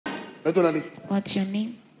Naitwa nani? What's your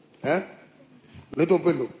name? Naitwa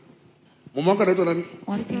Upendo. Mwanamke anaitwa nani?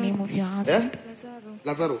 What's the name of your husband?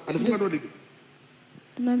 Lazaro. Alifunga ndoa lini?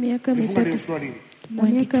 Tuna miaka Alifunga mitatu. ndoa lini? Tuna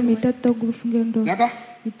miaka mitatu kufunga ndoa. Miaka?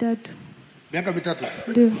 Mitatu. Miaka mitatu.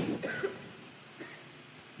 Ndio.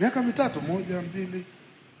 Miaka mitatu, 1, 2.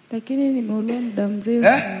 Lakini nimeolewa muda mrefu.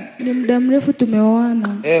 Ni muda mrefu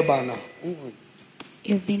tumeoana. Bana.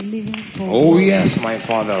 You've been living for. Oh yes, my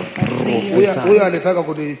father. Huyo alitaka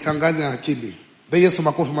kunichanganya akili. Be Yesu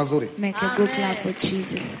makofi mazuri. Make a good clap for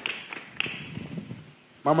Jesus.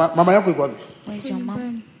 Mama yako yuko wapi? Where's your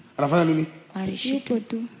mom? Anafanya nini? Yupo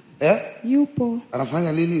tu. Yupo.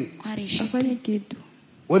 Anafanya nini? Afanye kitu.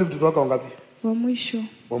 Wewe mtoto wako wangapi? Wa mwisho.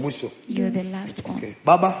 Wa mwisho. You're the last one. Okay.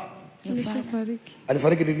 Baba? Alishafariki.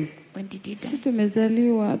 Alifariki lini? When did he die? Sisi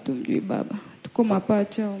tumezaliwa tumjui baba. Tuko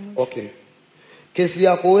mapacha wa mwisho. Okay. Kesi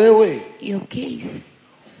yako wewe. Your case.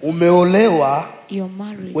 Umeolewa. You're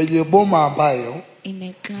married. Kwenye boma ambayo in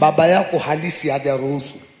a clan. Baba yako halisi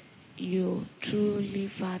hajaruhusu. Your truly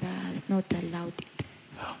father has not allowed it.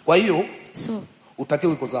 Kwa hiyo so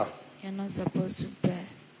utakiwa kuzaa. You're not supposed to bear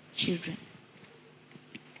children.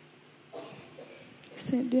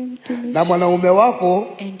 Na mwanaume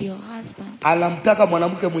wako and your husband anamtaka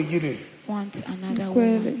mwanamke mwingine. Wants another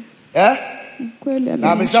woman.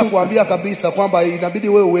 Na ameshakuambia kabisa kwamba inabidi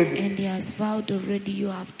wewe uende. And he has vowed already you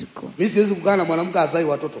have to go. Mimi siwezi kukaa na mwanamke azai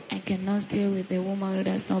watoto. I cannot stay with a woman who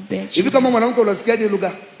does not bear children. Hivi kama mwanamke unasikiaje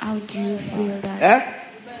lugha? How do you feel that?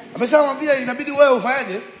 Ameshamwambia inabidi wewe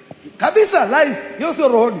ufanyaje? Kabisa live. Hiyo sio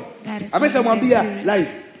rohoni. Ameshamwambia live.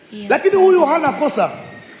 Lakini huyu hana kosa.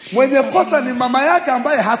 Mwenye kosa ni mama yake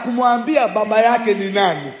ambaye hakumwambia baba yake ni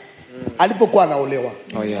nani alipokuwa anaolewa.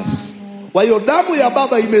 Oh yes. Kwa hiyo damu ya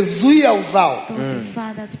baba imezuia uzao. The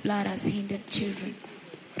father's blood has hindered children.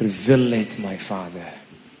 Reveal it, my father.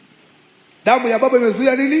 Damu ya baba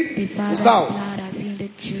imezuia nini? The father's blood has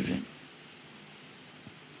hindered children.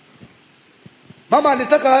 Mama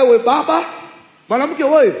alitaka awe baba, mwanamke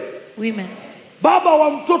wewe. Women. Baba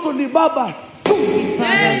wa mtoto ni baba.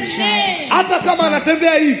 Hata kama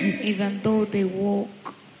anatembea hivi. Even though they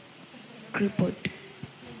walk crippled.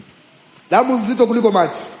 Damu nzito kuliko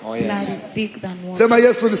maji. Oh yes. Sema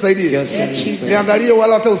Yesu nisaidie. Yes, niangalie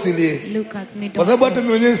wala hata usilie. Look at me. Kwa sababu hata mimi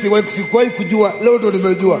mwenyewe sikuwahi kujua, leo ndo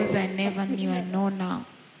nimejua. Because I never knew, I know now.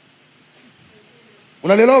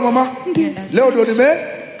 Unanielewa mama? Leo ndo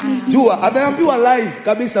nimejua. Ameambiwa live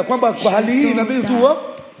kabisa kwamba kwa hali hii inabidi tu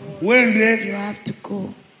uende. You have to go.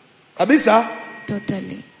 Kabisa?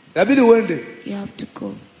 Totally. Inabidi uende. You have to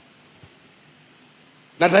go.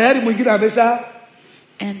 Na tayari mwingine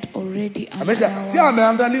and already si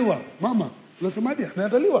ameandaliwa. Mama, unasemaje?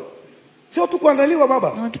 Ameandaliwa. Sio tu kuandaliwa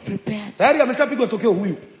baba. Not prepared. Tayari ameshapigwa tokeo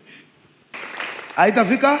huyu.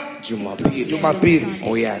 Haitafika Jumapili.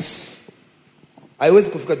 Oh yes. Haiwezi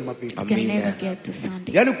kufika Jumapili. Can never get to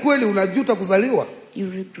Sunday. Yaani kweli unajuta kuzaliwa.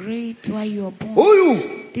 You regret why you were born. Huyu.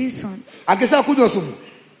 This one. Akisha kunywa sumu.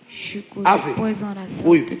 She could poison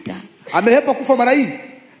herself to die. Amehepa kufa mara hii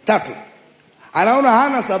 3. Anaona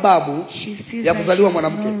hana sababu ya kuzaliwa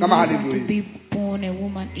mwanamke kama halivyo hii.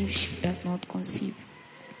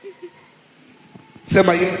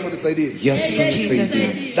 Sema Yesu nisaidie. Yesu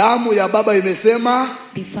nisaidie. Damu ya baba imesema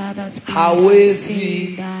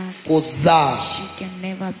hawezi kuzaa.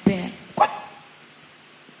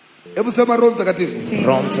 Hebu sema Roho Mtakatifu.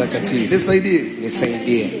 Roho Mtakatifu. Nisaidie.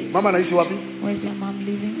 Nisaidie. Mama anaishi wapi? Where's your mom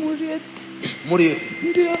living? Murieti.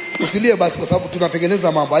 Ndio. Usilie basi kwa sababu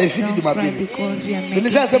tunatengeneza mambo. Haifiki Jumapili.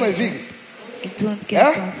 Nilishasema hivi. It won't get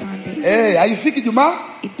on Sunday. Haifiki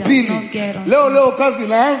Jumapili. Leo kazi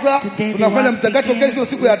inaanza. Tunafanya mtakato, kesho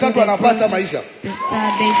siku ya 3 anapata maisha.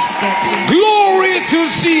 Glory to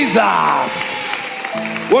Jesus.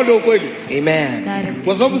 Ndio ukweli. Amen.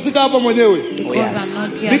 Kwa sababu sika hapa mwenyewe.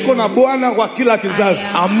 Niko na Bwana kwa kila kizazi.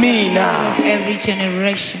 Amina. Every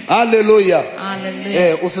generation. Hallelujah.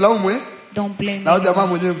 Hallelujah. Usilaumu Don't blame na jamaa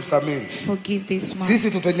mwenyewe msamehe. Forgive this man.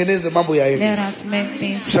 Sisi tutengeneze mambo yaende. Let us make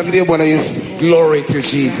things. Shangilie Bwana Yesu. Glory to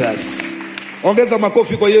Jesus. Ongeza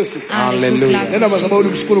makofi kwa Yesu. Hallelujah. Nenda madhabahuni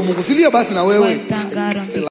mshukuru Mungu. Silia basi na wewe.